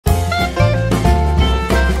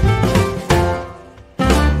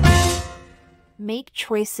Make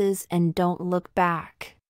choices and don't look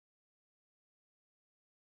back.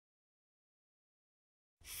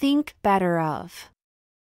 Think better of.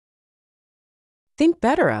 Think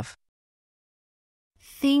better of.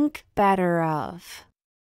 Think better of.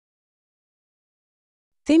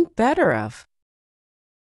 Think better of.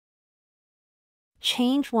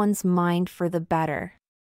 Change one's mind for the better.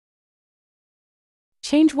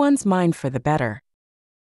 Change one's mind for the better.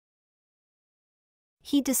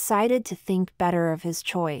 He decided to think better of his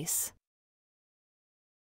choice.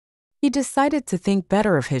 He decided to think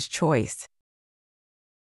better of his choice.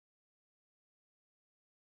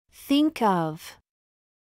 Think of.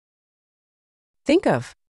 Think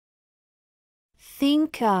of.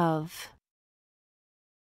 Think of.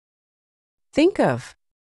 Think of.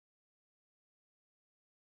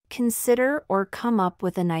 Consider or come up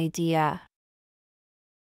with an idea.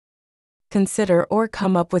 Consider or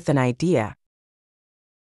come up with an idea.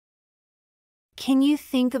 Can you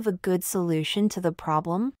think of a good solution to the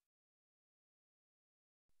problem?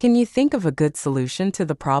 Can you think of a good solution to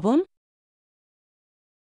the problem?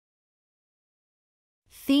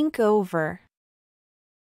 Think over.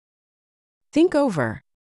 Think over.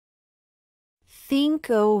 Think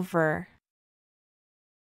over.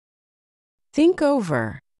 Think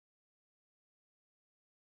over.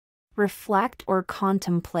 Reflect or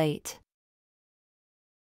contemplate.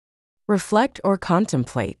 Reflect or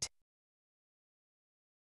contemplate.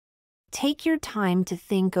 Take your time to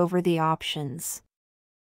think over the options.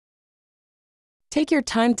 Take your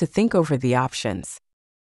time to think over the options.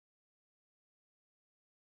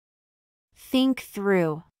 Think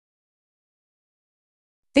through.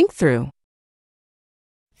 Think through.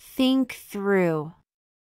 Think through.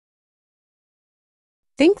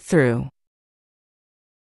 Think through.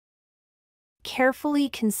 Carefully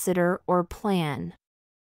consider or plan.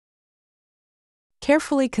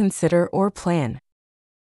 Carefully consider or plan.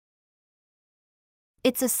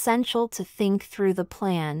 It's essential to think through the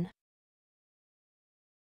plan.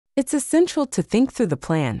 It's essential to think through the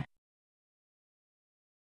plan.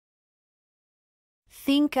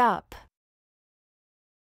 Think up.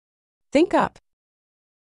 Think up.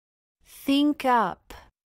 Think up.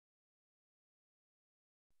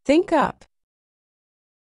 Think up.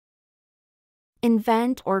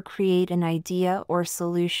 Invent or create an idea or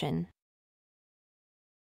solution.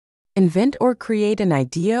 Invent or create an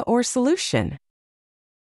idea or solution.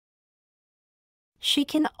 She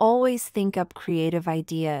can always think up creative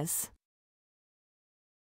ideas.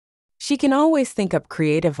 She can always think up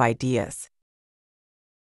creative ideas.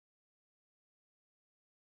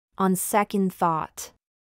 On second thought.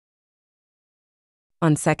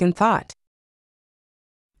 On second thought.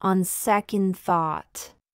 On second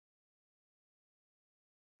thought.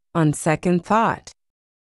 On second thought.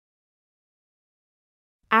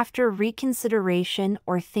 After reconsideration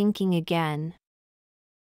or thinking again.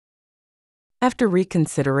 After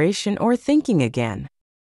reconsideration or thinking again.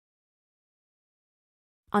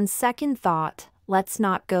 On second thought, let's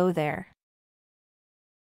not go there.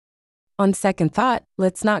 On second thought,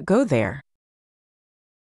 let's not go there.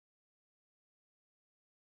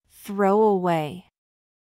 Throw away.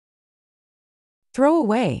 Throw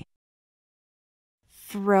away.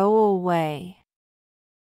 Throw away.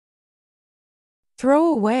 Throw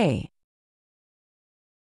away.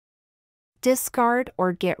 Discard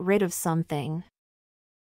or get rid of something.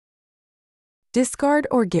 Discard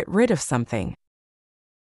or get rid of something.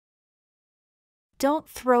 Don't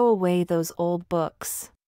throw away those old books.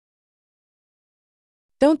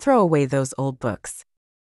 Don't throw away those old books.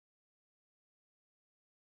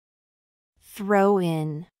 Throw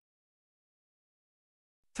in.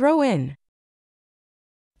 Throw in.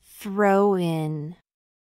 Throw in.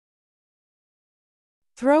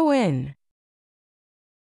 Throw in.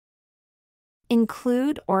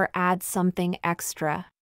 Include or add something extra.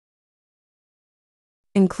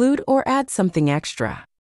 Include or add something extra.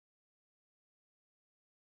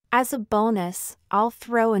 As a bonus, I'll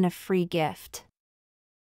throw in a free gift.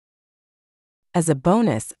 As a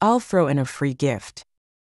bonus, I'll throw in a free gift.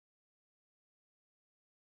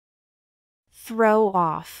 Throw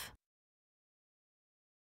off.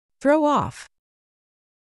 Throw off.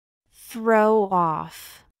 Throw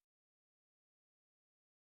off.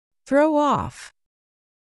 Throw off.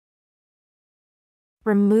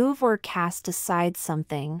 Remove or cast aside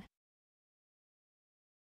something.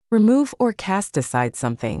 Remove or cast aside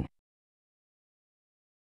something.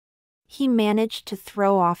 He managed to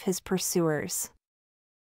throw off his pursuers.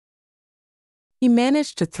 He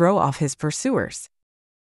managed to throw off his pursuers.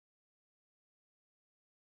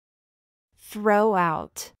 Throw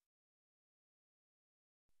out.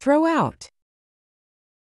 Throw out.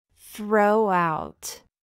 Throw out.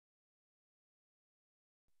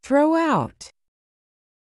 Throw out.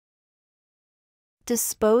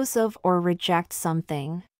 Dispose of or reject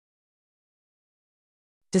something.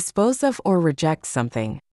 Dispose of or reject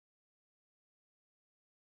something.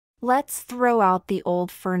 Let's throw out the old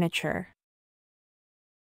furniture.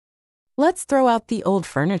 Let's throw out the old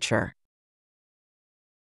furniture.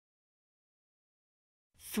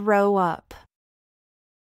 Throw up.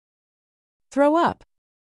 Throw up.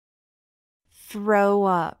 Throw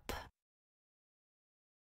up.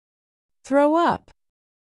 Throw up.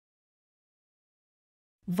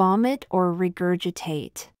 Vomit or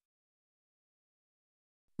regurgitate.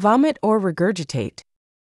 Vomit or regurgitate.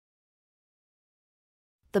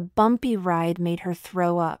 The bumpy ride made her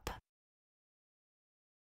throw up.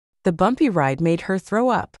 The bumpy ride made her throw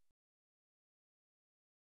up.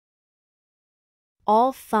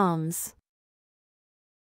 All thumbs.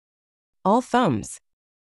 All thumbs.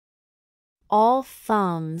 All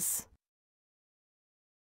thumbs.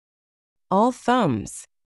 All thumbs.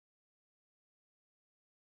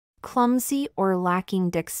 Clumsy or lacking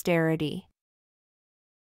dexterity.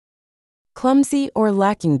 Clumsy or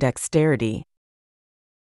lacking dexterity.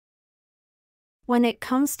 When it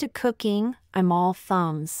comes to cooking, I'm all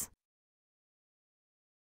thumbs.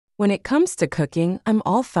 When it comes to cooking, I'm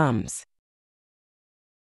all thumbs.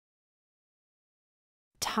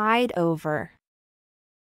 Tide over.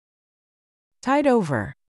 Tide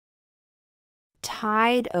over.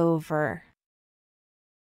 Tide over.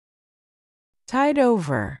 Tide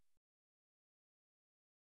over.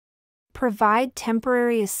 Provide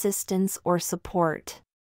temporary assistance or support.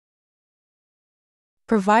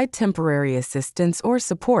 Provide temporary assistance or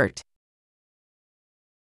support.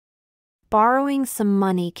 Borrowing some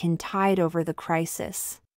money can tide over the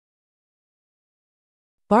crisis.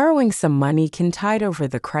 Borrowing some money can tide over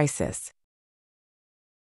the crisis.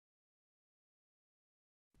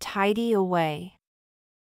 Tidy away.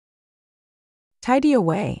 Tidy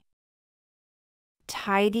away.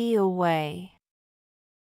 Tidy away.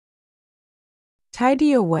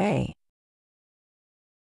 Tidy away.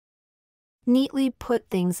 Neatly put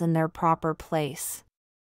things in their proper place.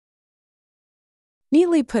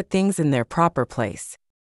 Neatly put things in their proper place.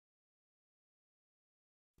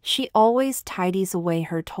 She always tidies away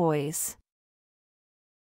her toys.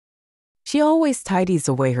 She always tidies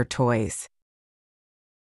away her toys.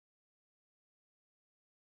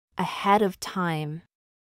 Ahead of time.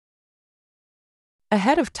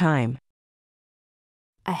 Ahead of time.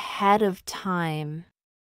 Ahead of time.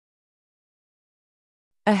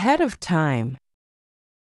 Ahead of time.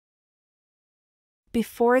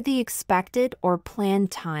 Before the expected or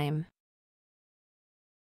planned time.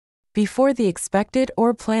 Before the expected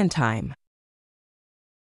or planned time.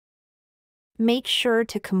 Make sure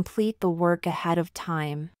to complete the work ahead of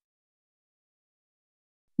time.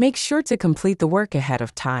 Make sure to complete the work ahead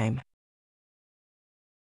of time.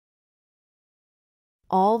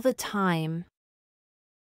 All the time.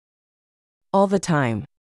 All the time.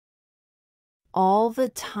 All the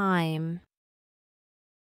time.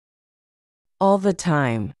 All the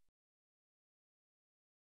time.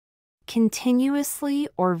 Continuously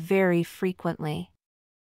or very frequently.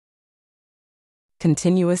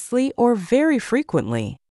 Continuously or very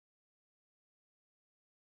frequently.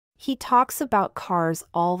 He talks about cars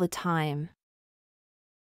all the time.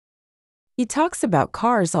 He talks about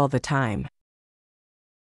cars all the time.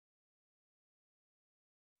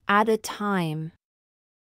 At a time.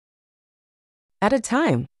 At a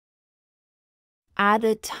time. At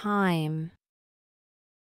a time.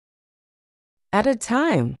 At a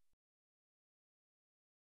time.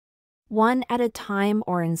 One at a time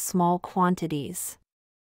or in small quantities.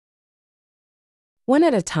 One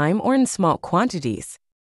at a time or in small quantities.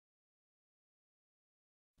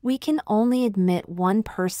 We can only admit one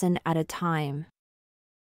person at a time.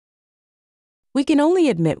 We can only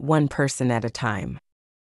admit one person at a time.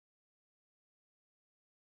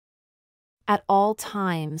 At all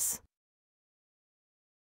times.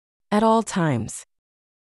 At all times.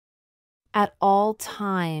 At all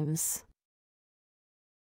times.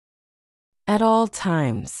 At all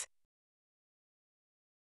times.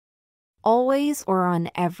 Always or on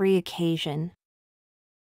every occasion.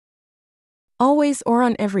 Always or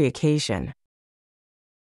on every occasion.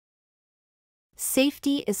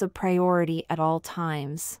 Safety is a priority at all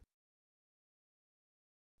times.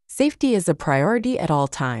 Safety is a priority at all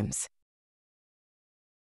times.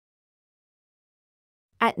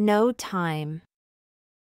 At no time.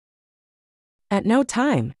 At no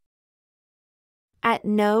time. At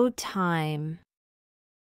no time.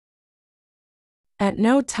 At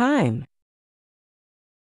no time.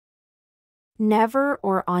 Never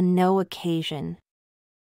or on no occasion.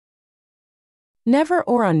 Never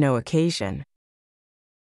or on no occasion.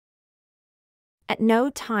 At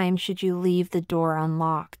no time should you leave the door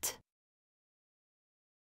unlocked.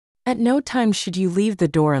 At no time should you leave the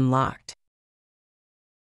door unlocked.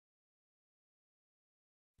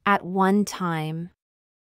 At one time.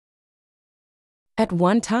 At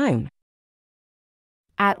one time.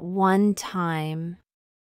 At one time.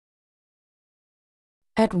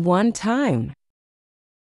 At one time.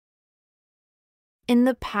 In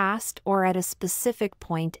the past or at a specific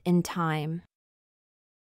point in time.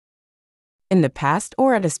 In the past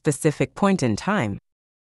or at a specific point in time.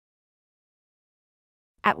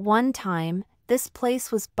 At one time, this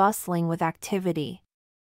place was bustling with activity.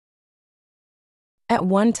 At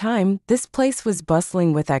one time, this place was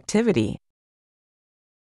bustling with activity.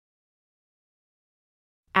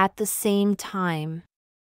 At the same time.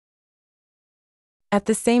 At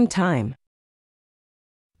the same time.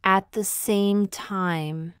 At the same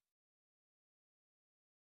time.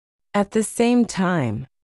 At the same time.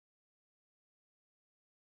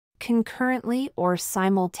 Concurrently or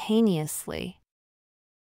simultaneously.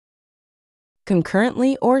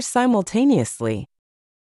 Concurrently or simultaneously.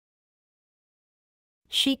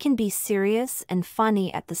 She can be serious and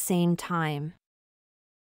funny at the same time.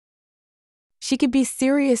 She could be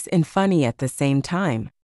serious and funny at the same time.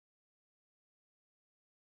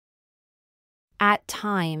 At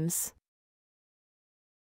times.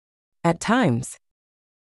 At times.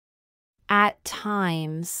 At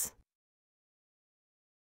times.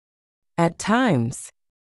 At times.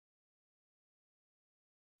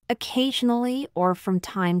 Occasionally or from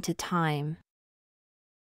time to time.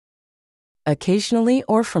 Occasionally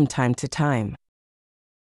or from time to time.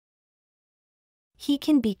 He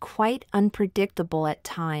can be quite unpredictable at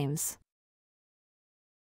times.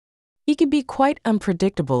 He can be quite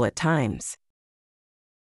unpredictable at times.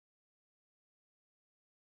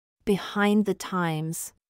 Behind the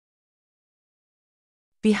times.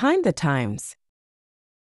 Behind the times.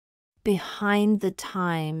 Behind the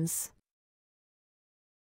times.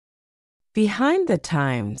 Behind the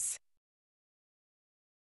times.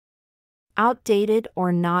 Outdated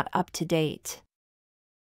or not up to date.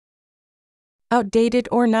 Outdated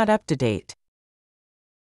or not up to date.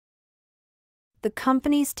 The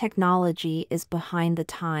company's technology is behind the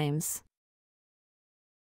times.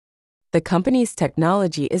 The company's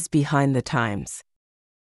technology is behind the times.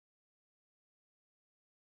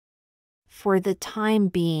 For the time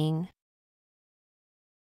being.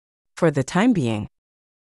 For the time being.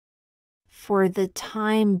 For the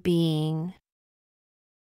time being.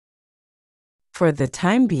 For the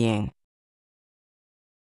time being.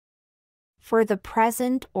 For the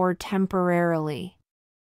present or temporarily.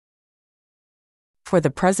 For the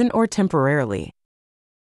present or temporarily.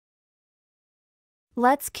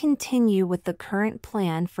 Let's continue with the current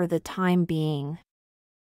plan for the time being.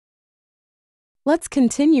 Let's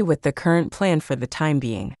continue with the current plan for the time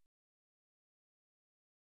being.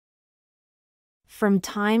 From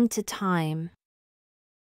time to time.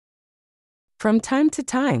 From time to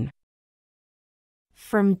time.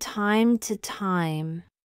 From time to time.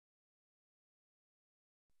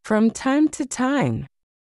 From time to time.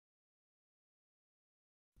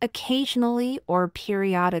 Occasionally or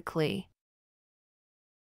periodically.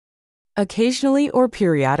 Occasionally or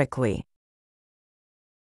periodically.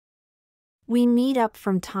 We meet up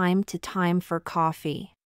from time to time for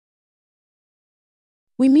coffee.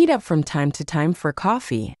 We meet up from time to time for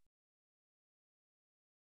coffee.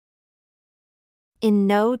 In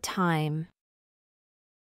no time.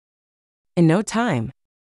 In no time.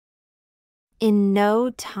 In no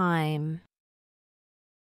time.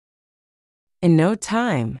 In no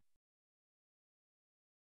time.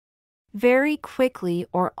 Very quickly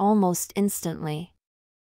or almost instantly.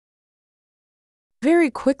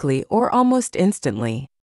 Very quickly or almost instantly.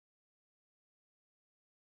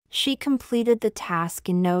 She completed the task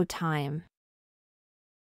in no time.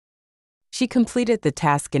 She completed the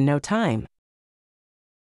task in no time.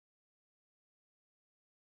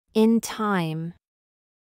 In time.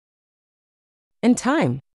 In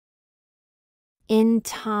time. In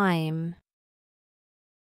time.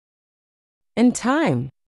 In time.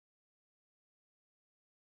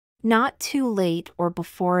 Not too late or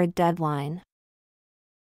before a deadline.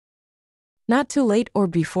 Not too late or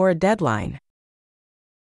before a deadline.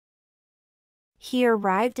 He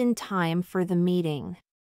arrived in time for the meeting.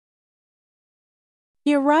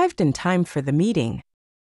 He arrived in time for the meeting.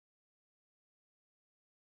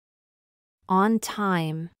 On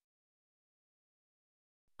time.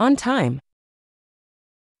 On time.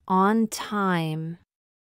 On time.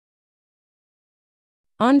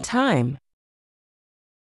 On time.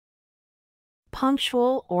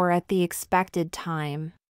 Punctual or at the expected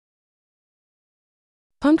time.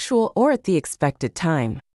 Punctual or at the expected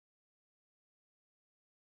time.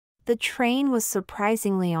 The train was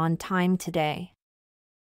surprisingly on time today.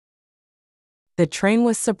 The train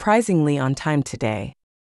was surprisingly on time today.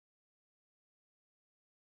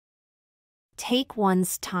 Take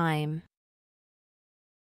one's time.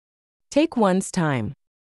 Take one's time.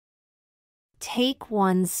 Take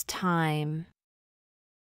one's time.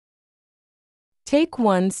 Take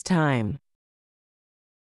one's time.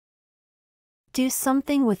 Do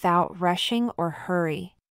something without rushing or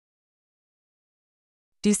hurry.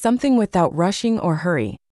 Do something without rushing or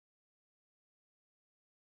hurry.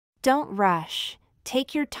 Don't rush.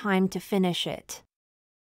 Take your time to finish it.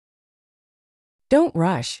 Don't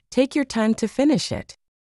rush. Take your time to finish it.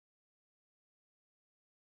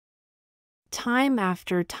 Time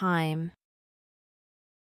after time.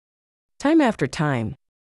 Time after time.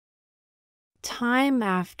 Time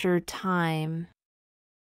after time.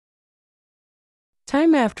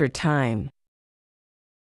 Time after time.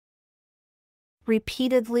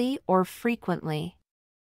 Repeatedly or frequently.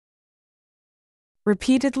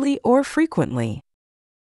 Repeatedly or frequently.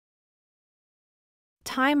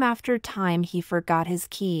 Time after time he forgot his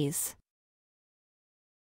keys.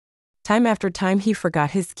 Time after time he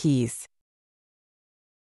forgot his keys.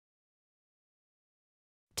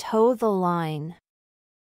 Toe the line.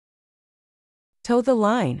 Toe the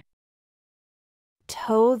line.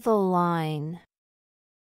 Toe the line.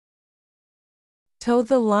 Toe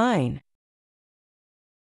the line.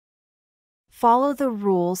 Follow the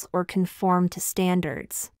rules or conform to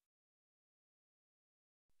standards.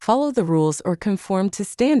 Follow the rules or conform to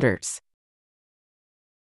standards.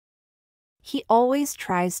 He always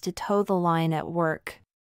tries to toe the line at work.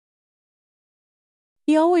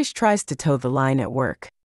 He always tries to toe the line at work.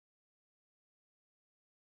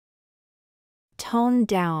 Tone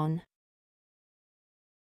down.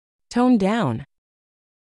 Tone down.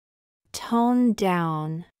 Tone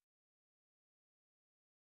down.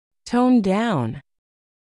 Tone down.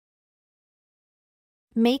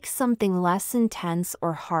 Make something less intense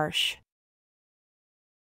or harsh.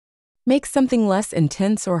 Make something less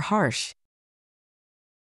intense or harsh.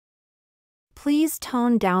 Please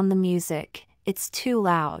tone down the music, it's too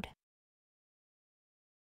loud.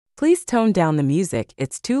 Please tone down the music,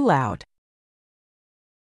 it's too loud.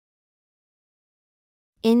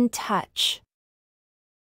 In touch.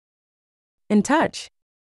 In touch.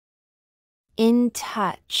 In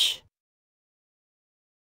touch.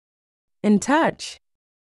 In touch.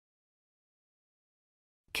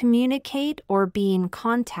 Communicate or be in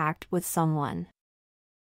contact with someone.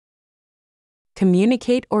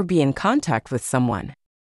 Communicate or be in contact with someone.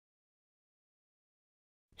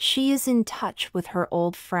 She is in touch with her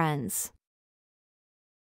old friends.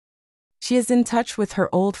 She is in touch with her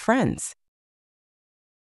old friends.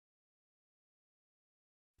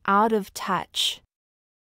 Out of touch.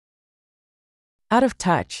 Out of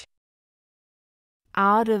touch.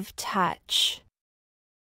 Out of touch.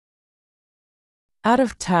 Out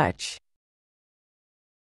of touch.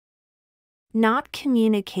 Not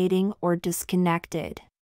communicating or disconnected.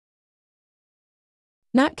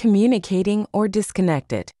 Not communicating or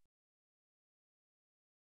disconnected.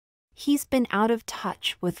 He's been out of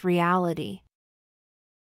touch with reality.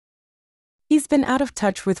 He's been out of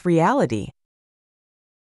touch with reality.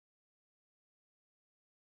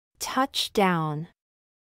 Touchdown.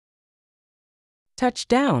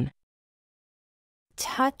 Touchdown.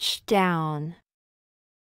 Touchdown.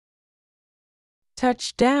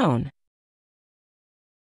 Touchdown.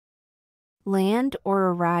 Land or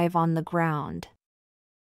arrive on the ground.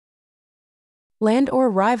 Land or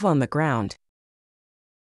arrive on the ground.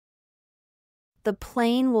 The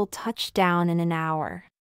plane will touch down in an hour.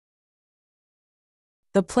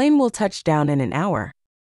 The plane will touch down in an hour.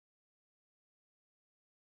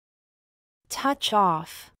 Touch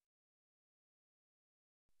off.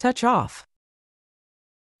 Touch off.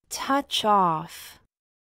 Touch off.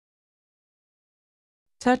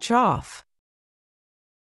 Touch off.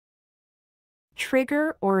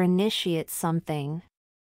 Trigger or initiate something.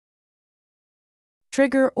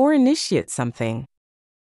 Trigger or initiate something.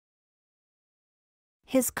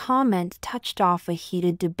 His comment touched off a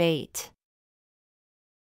heated debate.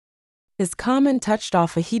 His comment touched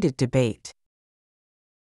off a heated debate.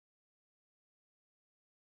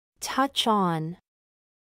 Touch on.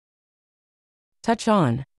 Touch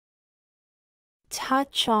on.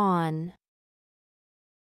 Touch on.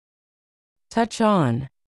 Touch on.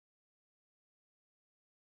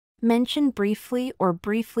 Mention briefly or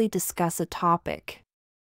briefly discuss a topic.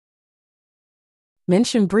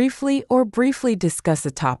 Mention briefly or briefly discuss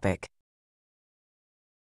a topic.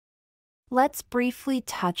 Let's briefly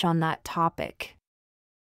touch on that topic.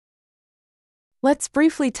 Let's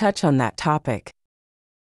briefly touch on that topic.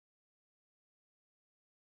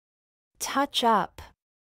 Touch up.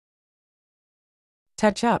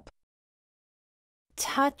 Touch up.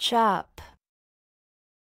 Touch up.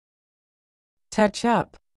 Touch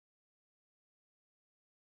up.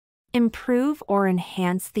 Improve or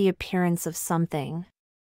enhance the appearance of something.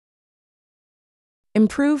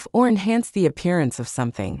 Improve or enhance the appearance of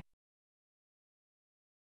something.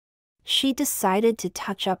 She decided to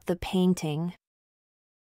touch up the painting.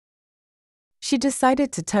 She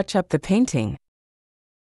decided to touch up the painting.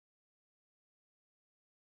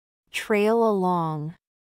 Trail along.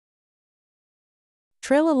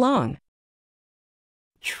 Trail along.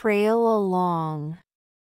 Trail along.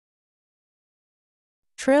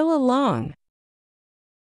 Trail along.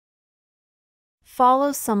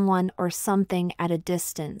 Follow someone or something at a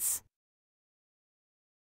distance.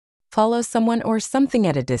 Follow someone or something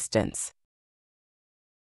at a distance.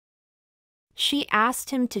 She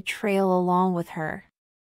asked him to trail along with her.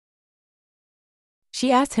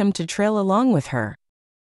 She asked him to trail along with her.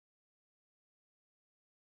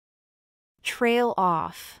 Trail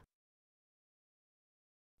off.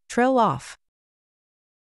 Trail off.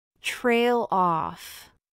 Trail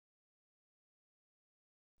off.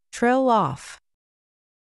 Trail off.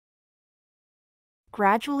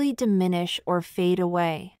 Gradually diminish or fade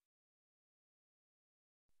away.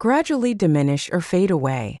 Gradually diminish or fade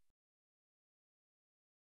away.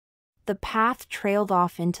 The path trailed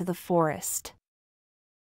off into the forest.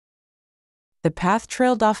 The path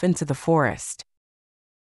trailed off into the forest.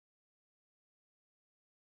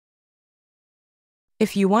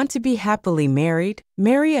 If you want to be happily married,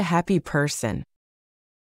 marry a happy person.